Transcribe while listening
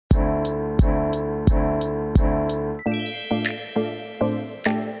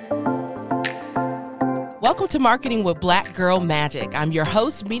Welcome to Marketing with Black Girl Magic. I'm your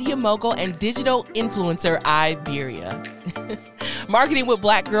host, media mogul, and digital influencer, Iberia. Marketing with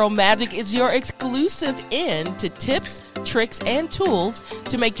Black Girl Magic is your exclusive in to tips, tricks, and tools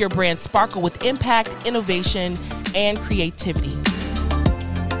to make your brand sparkle with impact, innovation, and creativity.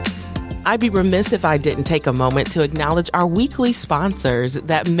 I'd be remiss if I didn't take a moment to acknowledge our weekly sponsors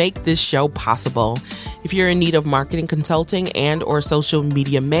that make this show possible. If you're in need of marketing consulting and or social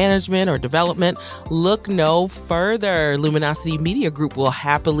media management or development, look no further. Luminosity Media Group will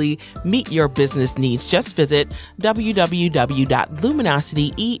happily meet your business needs. Just visit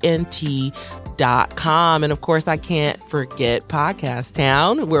www.luminosityent.com. And of course, I can't forget Podcast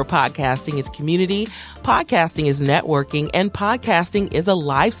Town, where podcasting is community, podcasting is networking, and podcasting is a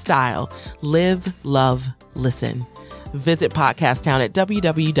lifestyle. Live, love, listen. Visit Podcast Town at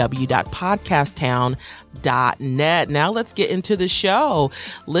www.podcasttown.net. Now let's get into the show.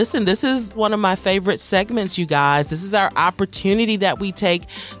 Listen, this is one of my favorite segments, you guys. This is our opportunity that we take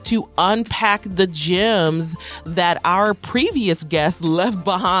to unpack the gems that our previous guest left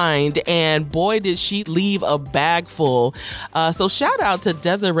behind. And boy, did she leave a bag full. So shout out to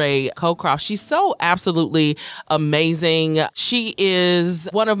Desiree Cocroft. She's so absolutely amazing. She is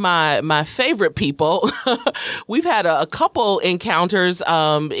one of my favorite people. We've had a couple encounters,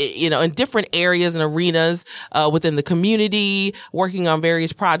 in different areas and arenas within the community, working on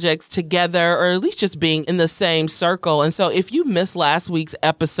various projects together, or at least just being in the same circle. And so if you missed last week's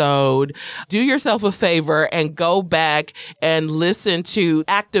episode, do yourself a favor and go back and listen to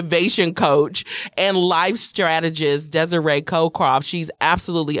activation coach and life strategist Desiree Cocroft. She's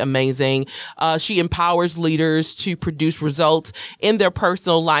absolutely amazing. She empowers leaders to produce results in their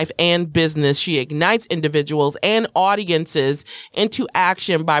personal life and business. She ignites individuals and audiences into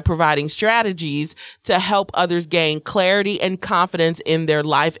action by providing strategies to help others gain clarity and confidence in their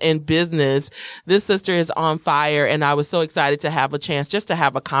life and business. This sister is on fire, and I was so excited to have a chance just to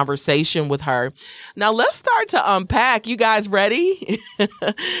have a conversation with her. Now let's start to unpack. You guys ready?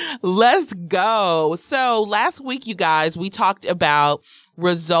 Let's go. So last week, you guys, we talked about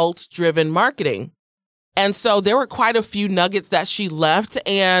results-driven marketing. And so there were quite a few nuggets that she left.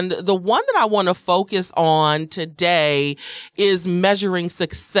 And the one that I want to focus on today is measuring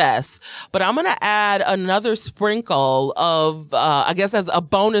success. But I'm going to add another sprinkle of, as a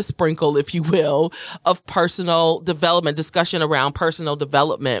bonus sprinkle, if you will, of personal development, discussion around personal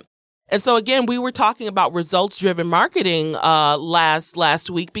development. And so again, we were talking about results-driven marketing last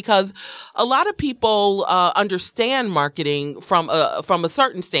week because a lot of people understand marketing from a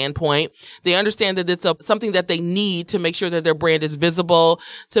certain standpoint. They understand that it's something that they need to make sure that their brand is visible,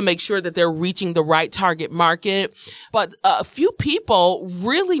 to make sure that they're reaching the right target market. But a few people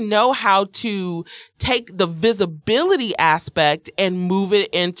really know how to take the visibility aspect and move it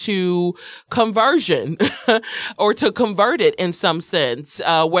into conversion or to convert it in some sense,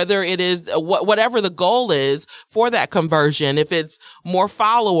 whether it is whatever the goal is for that conversion. If it's more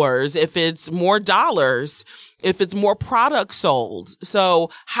followers, if it's more dollars, if it's more products sold.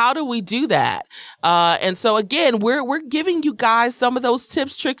 So how do we do that? And so again, we're giving you guys some of those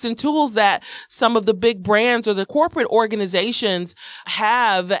tips, tricks, and tools that some of the big brands or the corporate organizations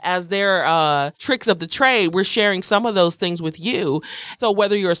have as their tricks of the trade. We're sharing some of those things with you. So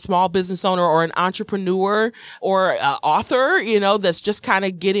whether you're a small business owner or an entrepreneur or author, that's just kind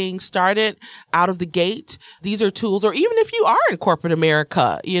of getting started out of the gate, these are tools. Or even if you are in corporate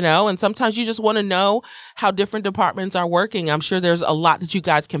America, and sometimes you just want to know how different departments are working. I'm sure there's a lot that you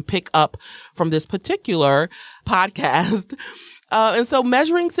guys can pick up from this particular podcast. And so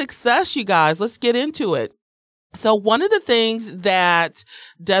measuring success, you guys, let's get into it. So one of the things that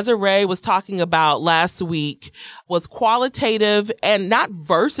Desiree was talking about last week was qualitative and not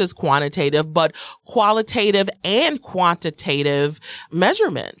versus quantitative, but qualitative and quantitative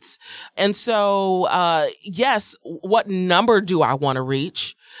measurements. And so, yes, what number do I want to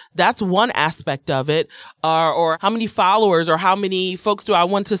reach? That's one aspect of it. Or how many followers or how many folks do I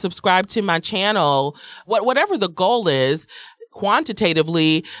want to subscribe to my channel? Whatever the goal is,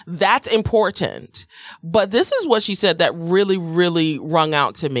 quantitatively, that's important. But this is what she said that really, really rung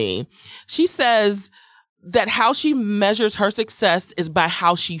out to me. She says that how she measures her success is by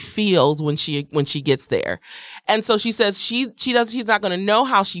how she feels when she gets there. And so she says she's not going to know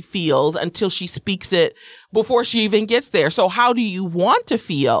how she feels until she speaks it before she even gets there. So how do you want to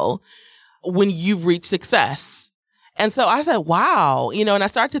feel when you've reached success? And so I said, wow, and I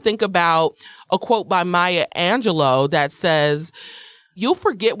started to think about a quote by Maya Angelou that says, you'll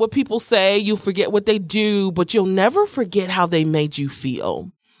forget what people say, you'll forget what they do, but you'll never forget how they made you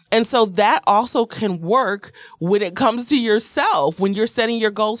feel. And so that also can work when it comes to yourself, when you're setting your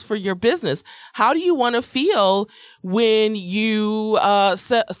goals for your business. How do you want to feel when you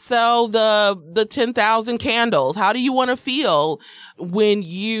sell the 10,000 candles? How do you want to feel when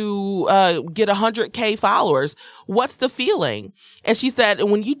you get 100K followers? What's the feeling? And she said,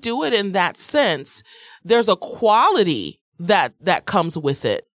 when you do it in that sense, there's a quality that comes with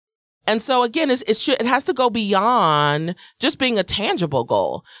it. And so again, it has to go beyond just being a tangible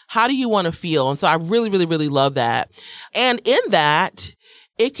goal. How do you want to feel? And so I really, really, really love that. And in that,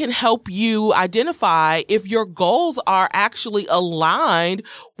 it can help you identify if your goals are actually aligned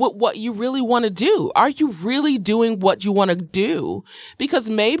with what you really want to do. Are you really doing what you want to do? Because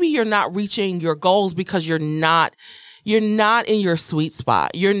maybe you're not reaching your goals because you're not in your sweet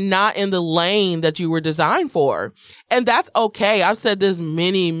spot. You're not in the lane that you were designed for. And that's okay. I've said this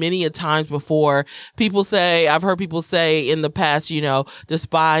many, many a times before. I've heard people say in the past,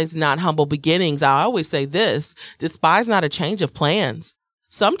 despise not humble beginnings. I always say this, despise not a change of plans.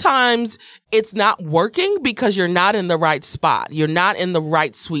 Sometimes it's not working because you're not in the right spot. You're not in the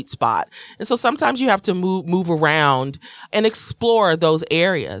right sweet spot. And so sometimes you have to move around and explore those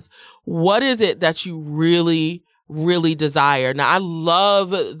areas. What is it that you really desire? Now, I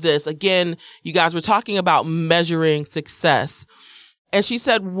love this. Again, you guys were talking about measuring success. And she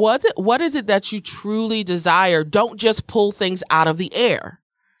said, what is it that you truly desire? Don't just pull things out of the air.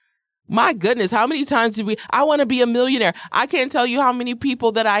 My goodness, how many times I want to be a millionaire. I can't tell you how many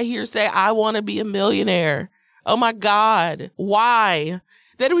people that I hear say, I want to be a millionaire. Oh my God. Why?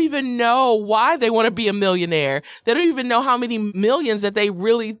 They don't even know why they want to be a millionaire. They don't even know how many millions that they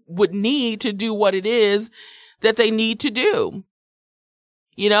really would need to do what it is that they need to do.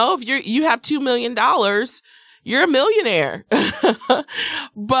 If you have $2 million, you're a millionaire.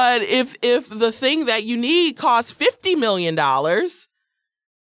 But if the thing that you need costs $50 million,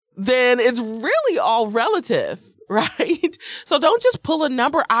 then it's really all relative, right? So don't just pull a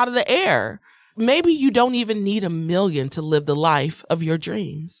number out of the air. Maybe you don't even need $1 million to live the life of your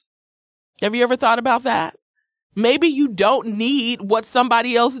dreams. Have you ever thought about that? Maybe you don't need what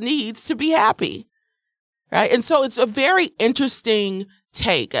somebody else needs to be happy. Right. And so it's a very interesting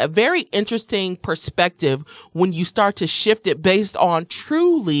take, a very interesting perspective when you start to shift it based on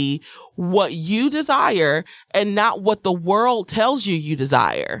truly what you desire and not what the world tells you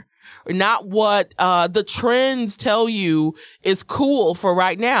desire, or not what the trends tell you is cool for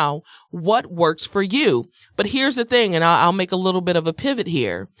right now, what works for you. But here's the thing, and I'll make a little bit of a pivot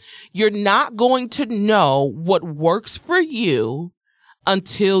here. You're not going to know what works for you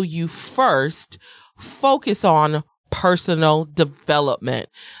until you first focus on personal development.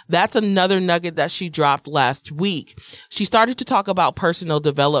 That's another nugget that she dropped last week. She started to talk about personal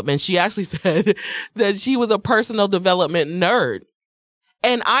development. She actually said that she was a personal development nerd.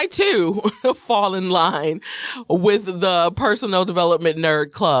 And I too fall in line with the personal development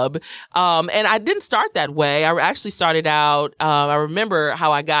nerd club. And I didn't start that way. I actually started out, I remember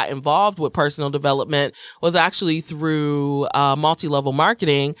how I got involved with personal development was actually through, multi-level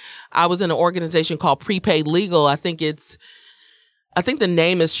marketing. I was in an organization called Prepaid Legal. I think the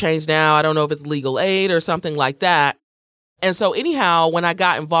name has changed now. I don't know if it's Legal Aid or something like that. And so anyhow, when I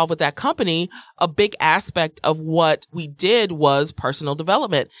got involved with that company, a big aspect of what we did was personal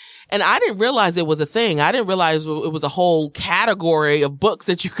development. And I didn't realize it was a thing. I didn't realize it was a whole category of books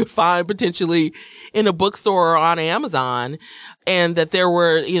that you could find potentially in a bookstore or on Amazon. And that there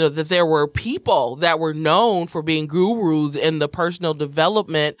were people that were known for being gurus in the personal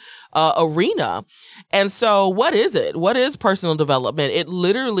development arena. And so what is it? What is personal development? It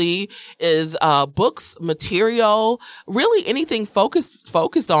literally is books, material, really anything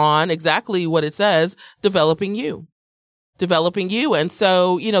focused on exactly what it says, developing you. And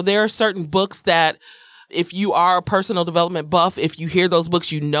so, there are certain books that if you are a personal development buff, if you hear those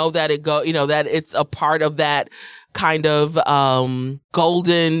books, that it's a part of that kind of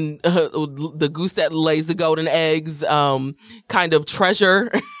golden, the goose that lays the golden eggs, kind of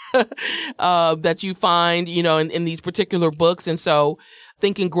treasure that you find, in these particular books. And so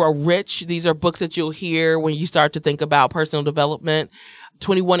Think and Grow Rich, these are books that you'll hear when you start to think about personal development.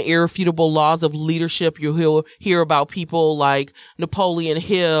 21 Irrefutable Laws of Leadership. You'll hear about people like Napoleon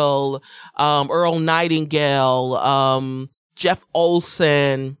Hill, Earl Nightingale, Jeff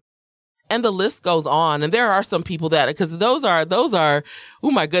Olson, and the list goes on. And there are some people because those are,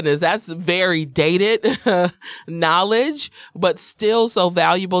 oh my goodness, that's very dated knowledge, but still so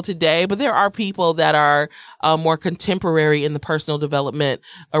valuable today. But there are people that are more contemporary in the personal development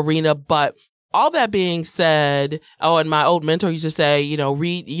arena, but all that being said, and my old mentor used to say,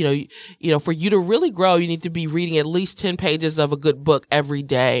 read, for you to really grow, you need to be reading at least 10 pages of a good book every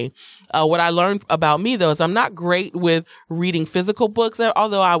day. What I learned about me, though, is I'm not great with reading physical books,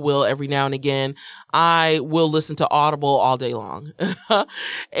 although I will every now and again. I will listen to Audible all day long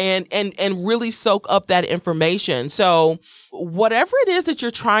and really soak up that information. So whatever it is that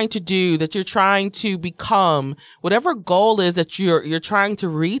you're trying to do, that you're trying to become, whatever goal is that you're trying to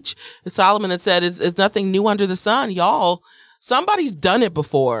reach, Solomon had said, it's nothing new under the sun. Y'all, somebody's done it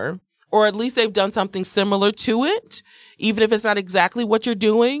before, or at least they've done something similar to it, even if it's not exactly what you're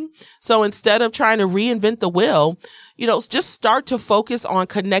doing. So instead of trying to reinvent the wheel, just start to focus on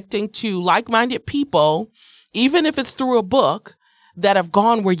connecting to like-minded people, even if it's through a book, that have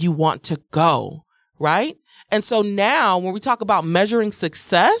gone where you want to go, right? And so now when we talk about measuring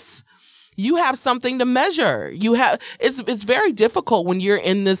success, you have something to measure. It's very difficult when you're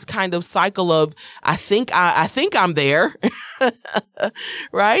in this kind of cycle of, I think I'm there,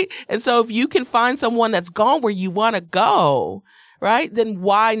 right? And so if you can find someone that's gone where you want to go, right, then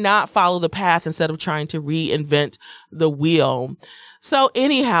why not follow the path instead of trying to reinvent the wheel? So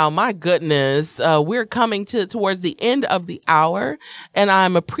anyhow, my goodness, we're coming towards the end of the hour, and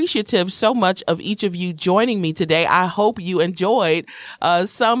I'm appreciative so much of each of you joining me today. I hope you enjoyed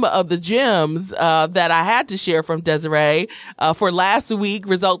some of the gems that I had to share from Desiree for last week,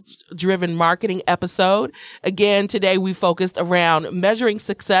 results-driven marketing episode. Again, today we focused around measuring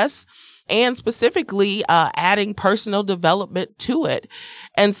success and specifically adding personal development to it.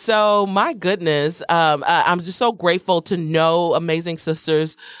 And so, my goodness, I'm just so grateful to know amazing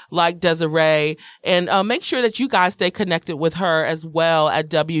sisters like Desiree, and make sure that you guys stay connected with her as well at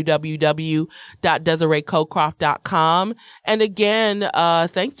www.desireecocroft.com. And again,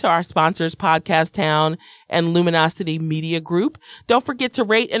 thanks to our sponsors, Podcast Town and Luminosity Media Group. Don't forget to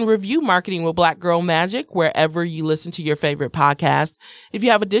rate and review Marketing with Black Girl Magic wherever you listen to your favorite podcast. If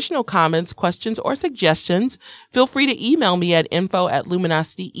you have additional comments, questions, or suggestions, feel free to email me at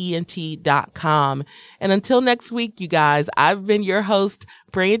info@luminosityent.com. And until next week, you guys, I've been your host,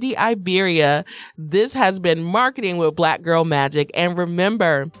 Brandy Iberia. This has been Marketing with Black Girl Magic. And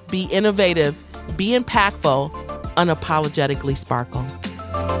remember, be innovative, be impactful, unapologetically sparkle.